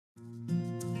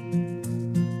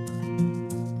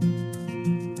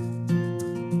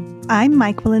I'm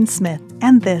Michaelyn Smith,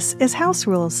 and this is House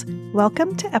Rules.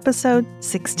 Welcome to episode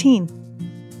 16.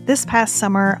 This past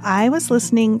summer, I was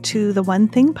listening to the One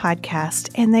Thing podcast,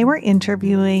 and they were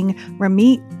interviewing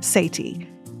Ramit Sethi.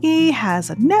 He has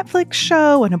a Netflix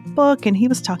show and a book, and he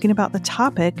was talking about the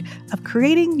topic of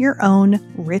creating your own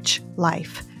rich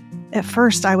life. At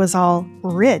first, I was all,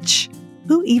 rich?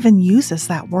 Who even uses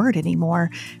that word anymore?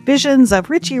 Visions of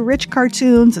Richie Rich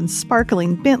cartoons and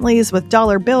sparkling Bentleys with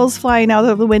dollar bills flying out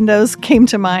of the windows came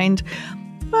to mind.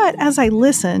 But as I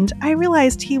listened, I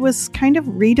realized he was kind of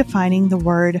redefining the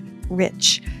word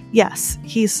rich. Yes,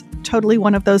 he's totally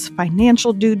one of those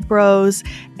financial dude bros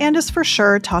and is for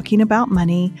sure talking about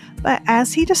money. But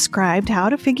as he described how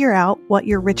to figure out what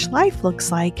your rich life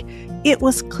looks like, it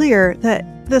was clear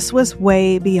that this was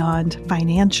way beyond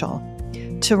financial.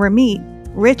 To Ramit,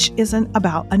 rich isn't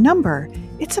about a number.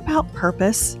 It's about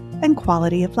purpose and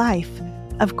quality of life.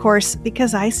 Of course,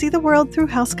 because I see the world through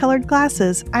house-colored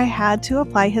glasses, I had to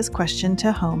apply his question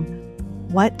to home.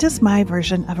 What does my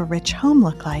version of a rich home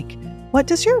look like? What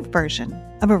does your version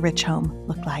of a rich home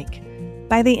look like?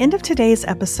 By the end of today's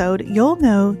episode, you'll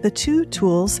know the two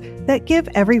tools that give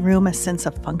every room a sense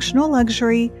of functional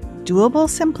luxury, doable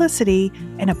simplicity,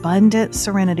 and abundant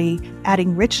serenity,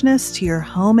 adding richness to your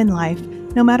home and life,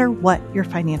 no matter what your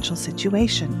financial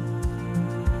situation.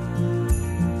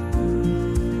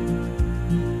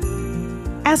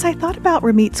 As I thought about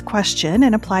Ramit's question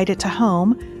and applied it to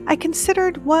home, I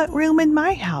considered what room in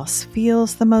my house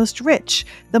feels the most rich,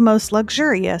 the most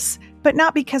luxurious, but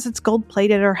not because it's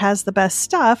gold-plated or has the best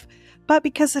stuff, but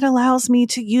because it allows me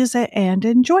to use it and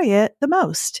enjoy it the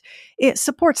most. It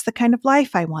supports the kind of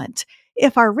life I want.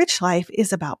 If our rich life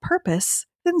is about purpose,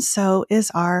 then so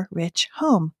is our rich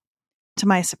home. To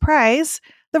my surprise,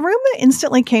 the room that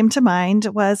instantly came to mind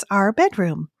was our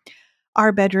bedroom.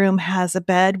 Our bedroom has a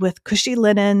bed with cushy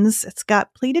linens. It's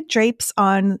got pleated drapes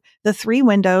on the three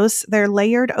windows. They're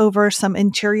layered over some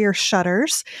interior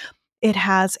shutters. It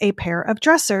has a pair of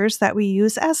dressers that we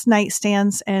use as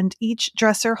nightstands, and each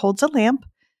dresser holds a lamp.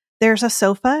 There's a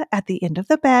sofa at the end of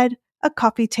the bed, a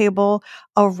coffee table,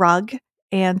 a rug,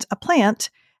 and a plant.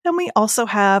 And we also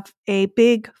have a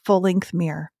big full-length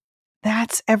mirror.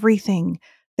 That's everything.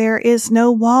 There is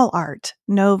no wall art,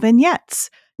 no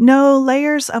vignettes, no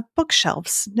layers of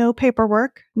bookshelves, no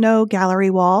paperwork, no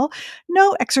gallery wall,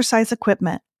 no exercise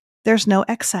equipment. There's no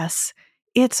excess.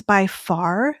 It's by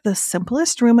far the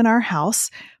simplest room in our house,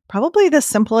 probably the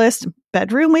simplest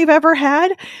bedroom we've ever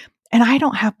had, and I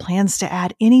don't have plans to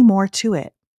add any more to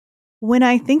it. When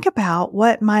I think about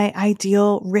what my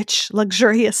ideal, rich,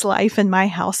 luxurious life in my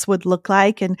house would look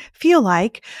like and feel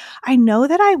like, I know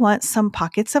that I want some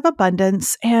pockets of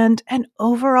abundance and an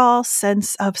overall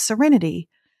sense of serenity.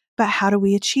 But how do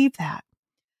we achieve that?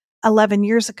 11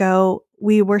 years ago,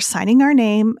 we were signing our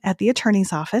name at the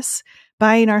attorney's office,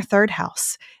 buying our third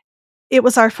house. It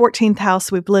was our 14th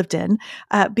house we've lived in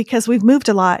because we've moved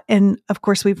a lot and, of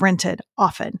course, we've rented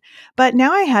often. But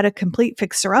now I had a complete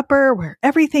fixer-upper where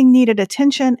everything needed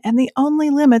attention and the only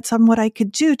limits on what I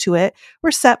could do to it were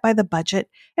set by the budget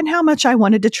and how much I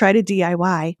wanted to try to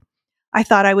DIY. I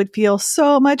thought I would feel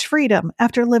so much freedom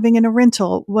after living in a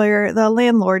rental where the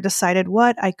landlord decided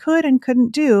what I could and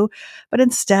couldn't do, but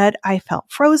instead I felt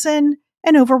frozen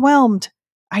and overwhelmed.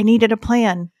 I needed a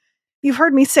plan. You've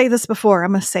heard me say this before. I'm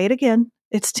going to say it again.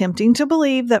 It's tempting to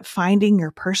believe that finding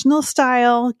your personal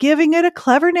style, giving it a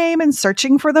clever name, and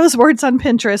searching for those words on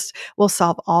Pinterest will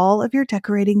solve all of your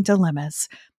decorating dilemmas.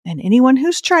 And anyone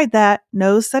who's tried that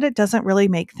knows that it doesn't really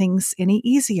make things any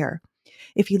easier.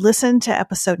 If you listen to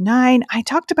episode 9, I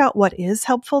talked about what is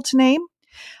helpful to name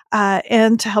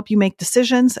and to help you make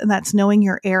decisions, and that's knowing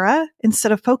your era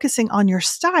instead of focusing on your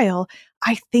style.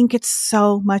 I think it's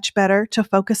so much better to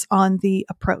focus on the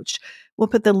approach. We'll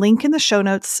put the link in the show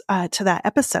notes to that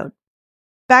episode.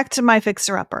 Back to my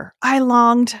fixer-upper. I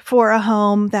longed for a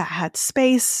home that had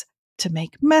space to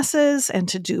make messes and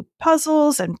to do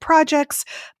puzzles and projects,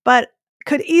 but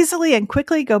could easily and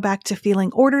quickly go back to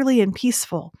feeling orderly and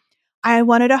peaceful. I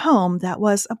wanted a home that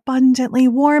was abundantly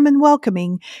warm and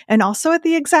welcoming, and also at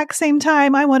the exact same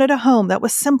time, I wanted a home that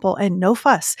was simple and no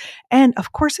fuss. And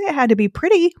of course, it had to be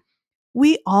pretty.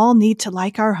 We all need to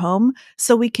like our home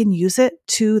so we can use it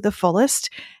to the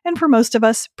fullest, and for most of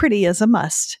us, pretty is a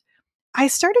must. I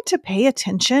started to pay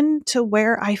attention to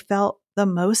where I felt the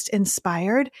most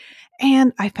inspired,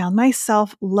 and I found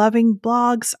myself loving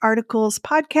blogs, articles,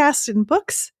 podcasts, and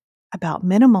books about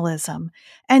minimalism,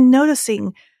 and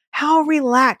noticing how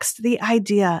relaxed the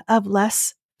idea of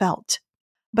less felt.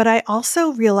 But I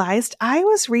also realized I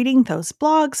was reading those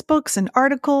blogs, books, and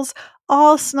articles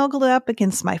all snuggled up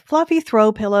against my fluffy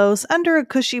throw pillows under a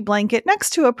cushy blanket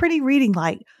next to a pretty reading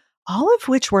light, all of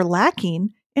which were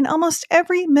lacking in almost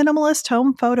every minimalist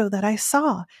home photo that I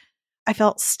saw. I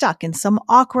felt stuck in some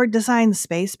awkward design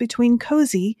space between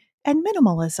cozy and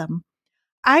minimalism.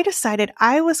 I decided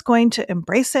I was going to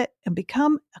embrace it and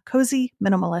become a cozy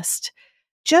minimalist.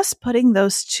 Just putting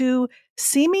those two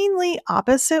seemingly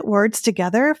opposite words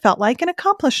together felt like an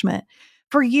accomplishment.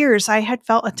 For years, I had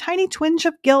felt a tiny twinge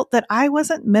of guilt that I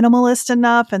wasn't minimalist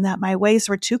enough and that my ways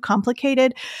were too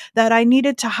complicated, that I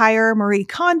needed to hire Marie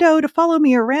Kondo to follow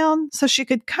me around so she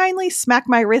could kindly smack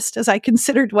my wrist as I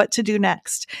considered what to do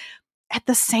next. At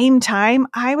the same time,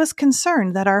 I was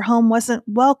concerned that our home wasn't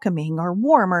welcoming or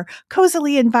warm or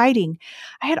cozily inviting.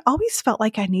 I had always felt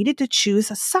like I needed to choose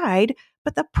a side,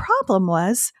 but the problem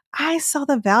was I saw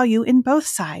the value in both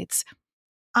sides.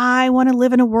 I want to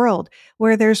live in a world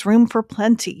where there's room for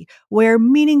plenty, where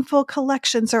meaningful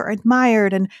collections are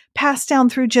admired and passed down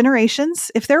through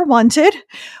generations if they're wanted,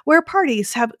 where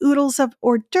parties have oodles of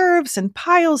hors d'oeuvres and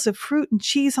piles of fruit and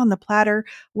cheese on the platter,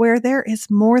 where there is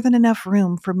more than enough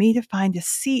room for me to find a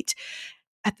seat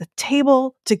at the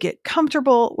table to get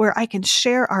comfortable, where I can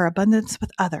share our abundance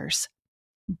with others.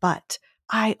 But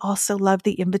I also love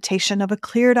the invitation of a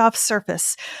cleared off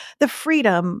surface, the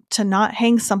freedom to not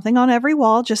hang something on every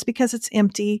wall just because it's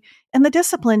empty, and the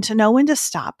discipline to know when to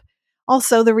stop.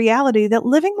 Also, the reality that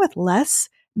living with less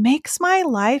makes my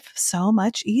life so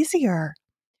much easier.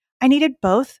 I needed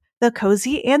both the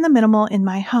cozy and the minimal in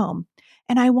my home,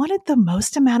 and I wanted the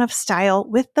most amount of style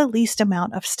with the least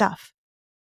amount of stuff.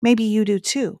 Maybe you do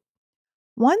too.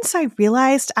 Once I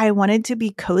realized I wanted to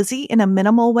be cozy in a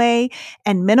minimal way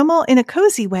and minimal in a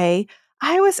cozy way,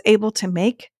 I was able to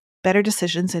make better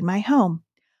decisions in my home.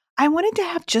 I wanted to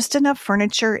have just enough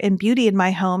furniture and beauty in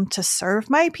my home to serve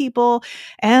my people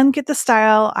and get the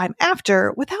style I'm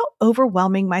after without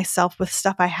overwhelming myself with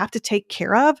stuff I have to take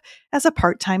care of as a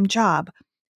part-time job.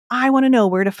 I want to know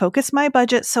where to focus my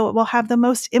budget so it will have the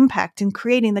most impact in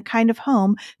creating the kind of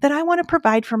home that I want to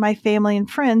provide for my family and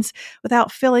friends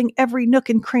without filling every nook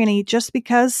and cranny just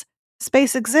because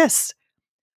space exists.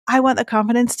 I want the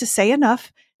confidence to say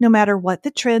enough no matter what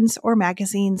the trends or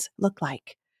magazines look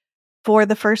like. For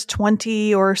the first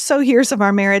 20 or so years of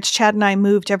our marriage, Chad and I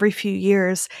moved every few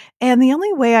years, and the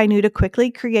only way I knew to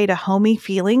quickly create a homey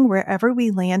feeling wherever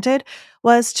we landed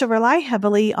was to rely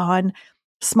heavily on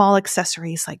small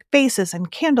accessories like vases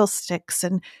and candlesticks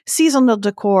and seasonal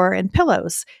decor and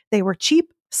pillows. They were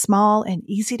cheap, small, and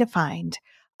easy to find.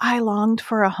 I longed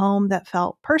for a home that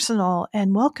felt personal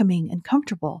and welcoming and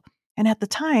comfortable. And at the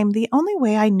time, the only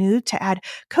way I knew to add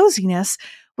coziness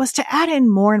was to add in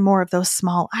more and more of those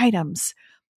small items.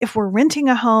 If we're renting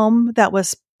a home that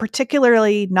was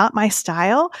particularly not my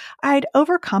style, I'd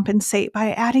overcompensate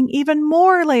by adding even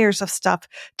more layers of stuff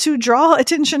to draw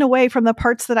attention away from the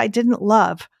parts that I didn't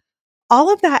love.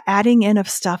 All of that adding in of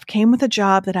stuff came with a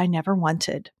job that I never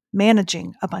wanted,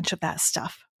 managing a bunch of that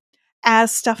stuff.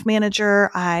 As stuff manager,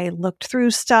 I looked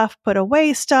through stuff, put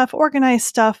away stuff, organized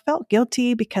stuff, felt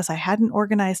guilty because I hadn't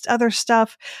organized other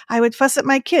stuff. I would fuss at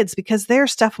my kids because their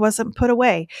stuff wasn't put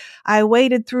away. I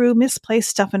waded through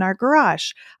misplaced stuff in our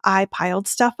garage. I piled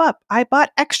stuff up. I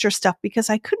bought extra stuff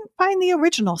because I couldn't find the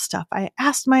original stuff. I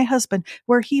asked my husband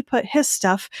where he put his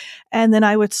stuff, and then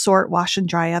I would sort, wash, and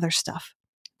dry other stuff.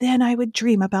 Then I would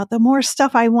dream about the more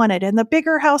stuff I wanted and the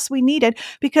bigger house we needed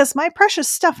because my precious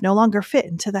stuff no longer fit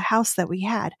into the house that we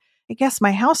had. I guess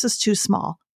my house is too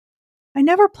small. I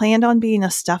never planned on being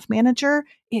a stuff manager.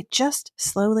 It just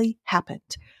slowly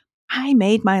happened. I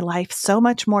made my life so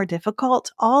much more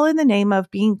difficult, all in the name of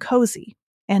being cozy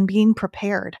and being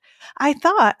prepared. I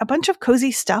thought a bunch of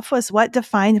cozy stuff was what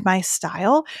defined my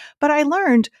style, but I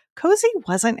learned cozy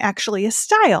wasn't actually a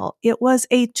style. It was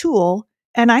a tool,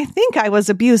 and I think I was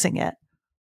abusing it.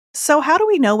 So how do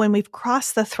we know when we've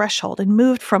crossed the threshold and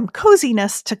moved from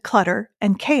coziness to clutter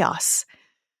and chaos?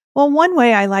 Well, one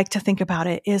way I like to think about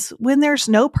it is when there's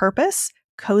no purpose,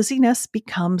 coziness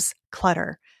becomes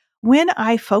clutter. When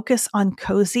I focus on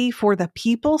cozy for the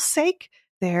people's sake,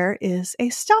 there is a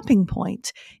stopping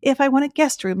point. If I want a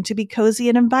guest room to be cozy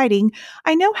and inviting,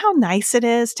 I know how nice it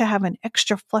is to have an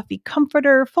extra fluffy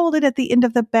comforter folded at the end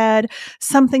of the bed,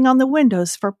 something on the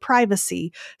windows for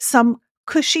privacy, some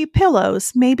cushy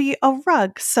pillows, maybe a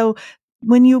rug so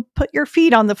when you put your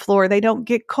feet on the floor, they don't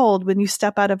get cold when you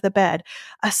step out of the bed,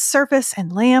 a surface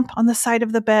and lamp on the side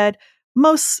of the bed,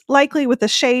 most likely with a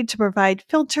shade to provide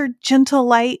filtered, gentle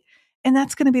light. And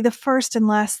that's going to be the first and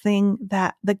last thing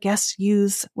that the guests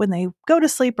use when they go to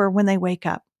sleep or when they wake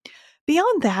up.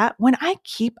 Beyond that, when I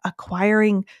keep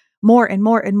acquiring more and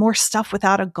more and more stuff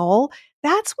without a goal,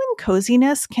 that's when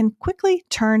coziness can quickly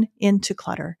turn into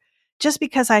clutter. Just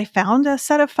because I found a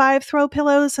set of 5 throw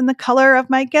pillows in the color of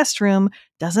my guest room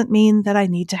doesn't mean that I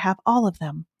need to have all of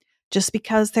them. Just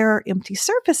because there are empty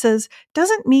surfaces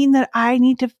doesn't mean that I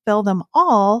need to fill them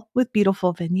all with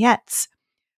beautiful vignettes.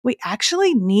 We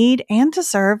actually need and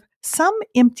deserve some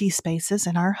empty spaces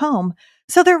in our home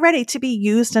so they're ready to be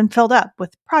used and filled up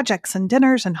with projects and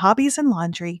dinners and hobbies and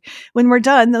laundry. When we're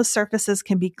done, those surfaces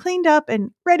can be cleaned up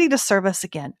and ready to serve us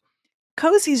again.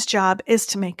 Cozy's job is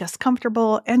to make us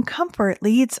comfortable, and comfort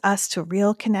leads us to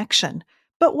real connection.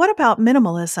 But what about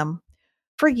minimalism?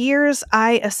 For years,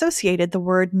 I associated the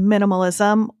word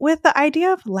minimalism with the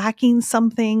idea of lacking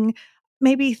something,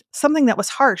 maybe something that was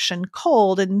harsh and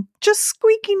cold and just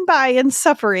squeaking by and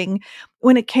suffering.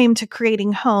 When it came to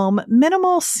creating home,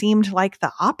 minimal seemed like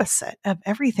the opposite of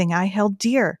everything I held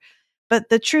dear. But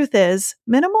the truth is,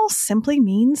 minimal simply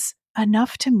means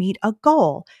enough to meet a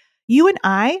goal. You and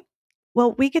I,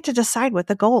 well, we get to decide what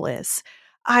the goal is.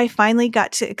 I finally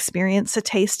got to experience a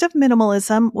taste of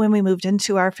minimalism when we moved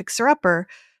into our fixer-upper.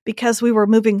 Because we were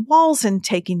moving walls and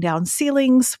taking down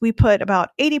ceilings, we put about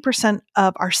 80%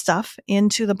 of our stuff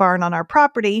into the barn on our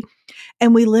property,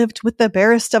 and we lived with the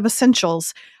barest of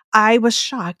essentials. I was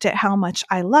shocked at how much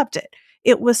I loved it.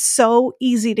 It was so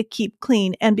easy to keep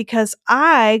clean, and because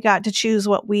I got to choose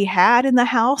what we had in the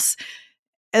house,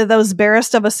 those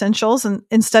barest of essentials, and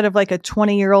instead of like a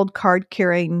 20-year-old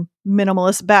card-carrying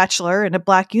minimalist bachelor in a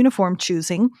black uniform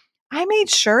choosing, I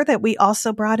made sure that we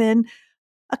also brought in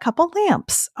a couple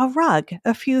lamps, a rug,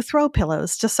 a few throw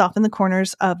pillows to soften the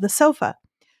corners of the sofa.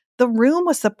 The room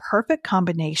was the perfect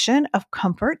combination of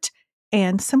comfort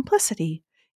and simplicity.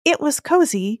 It was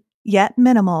cozy, yet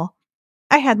minimal.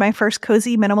 I had my first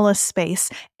cozy minimalist space,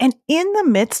 and in the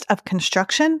midst of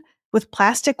construction with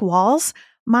plastic walls,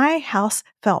 my house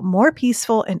felt more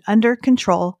peaceful and under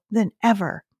control than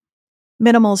ever.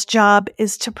 Minimal's job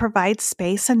is to provide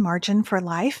space and margin for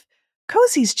life.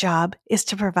 Cozy's job is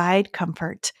to provide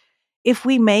comfort. If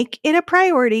we make it a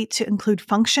priority to include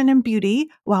function and beauty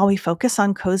while we focus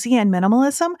on cozy and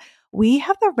minimalism, we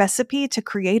have the recipe to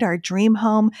create our dream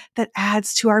home that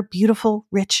adds to our beautiful,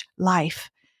 rich life.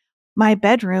 My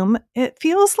bedroom, it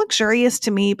feels luxurious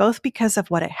to me both because of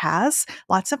what it has,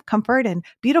 lots of comfort and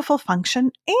beautiful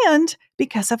function, and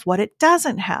because of what it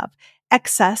doesn't have,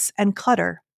 excess and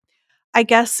clutter. I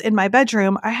guess in my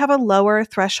bedroom, I have a lower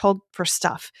threshold for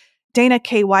stuff. Dana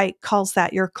K. White calls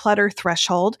that your clutter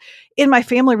threshold. In my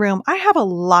family room, I have a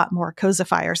lot more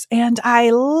cozifiers, and I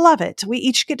love it. We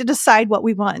each get to decide what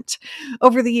we want.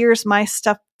 Over the years, my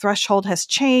stuff threshold has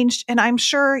changed, and I'm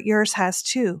sure yours has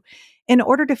too. In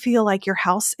order to feel like your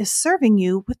house is serving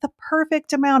you with the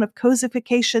perfect amount of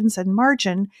cozifications and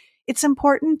margin, it's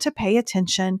important to pay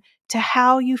attention to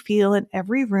how you feel in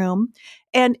every room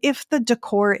and if the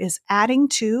decor is adding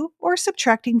to or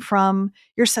subtracting from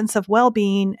your sense of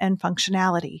well-being and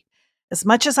functionality. As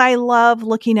much as I love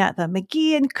looking at the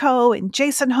McGee & Co. and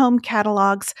Jason Home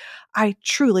catalogs, I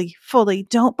truly, fully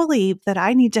don't believe that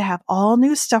I need to have all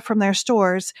new stuff from their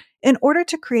stores in order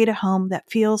to create a home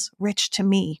that feels rich to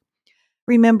me.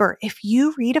 Remember, if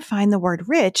you redefine the word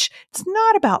rich, it's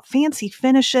not about fancy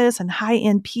finishes and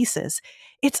high-end pieces.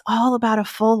 It's all about a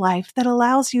full life that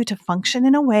allows you to function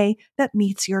in a way that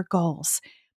meets your goals.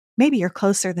 Maybe you're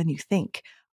closer than you think.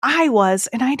 I was,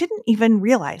 and I didn't even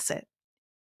realize it.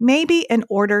 Maybe in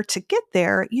order to get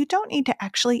there, you don't need to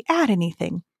actually add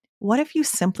anything. What if you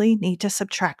simply need to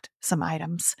subtract some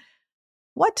items?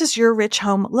 What does your rich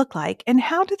home look like, and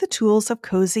how do the tools of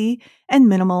cozy and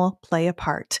minimal play a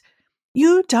part?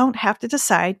 You don't have to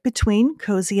decide between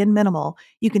cozy and minimal.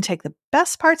 You can take the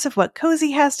best parts of what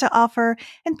cozy has to offer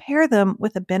and pair them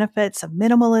with the benefits of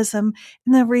minimalism,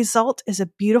 and the result is a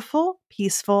beautiful,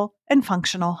 peaceful, and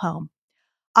functional home.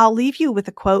 I'll leave you with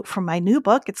a quote from my new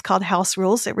book. It's called House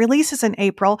Rules. It releases in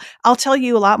April. I'll tell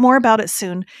you a lot more about it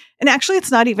soon. And actually,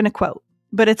 it's not even a quote,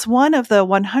 but it's one of the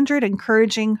 100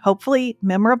 encouraging, hopefully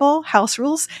memorable house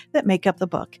rules that make up the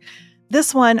book.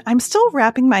 This one, I'm still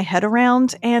wrapping my head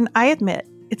around, and I admit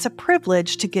it's a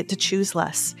privilege to get to choose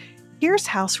less. Here's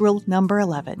house rule number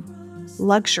 11.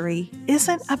 Luxury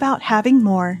isn't about having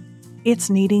more, it's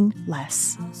needing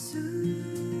less.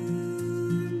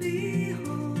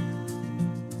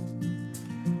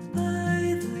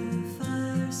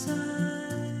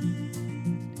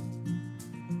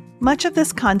 Much of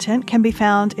this content can be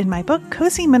found in my book,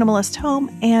 Cozy Minimalist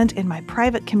Home, and in my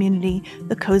private community,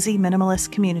 the Cozy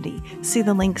Minimalist Community. See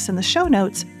the links in the show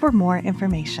notes for more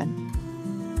information.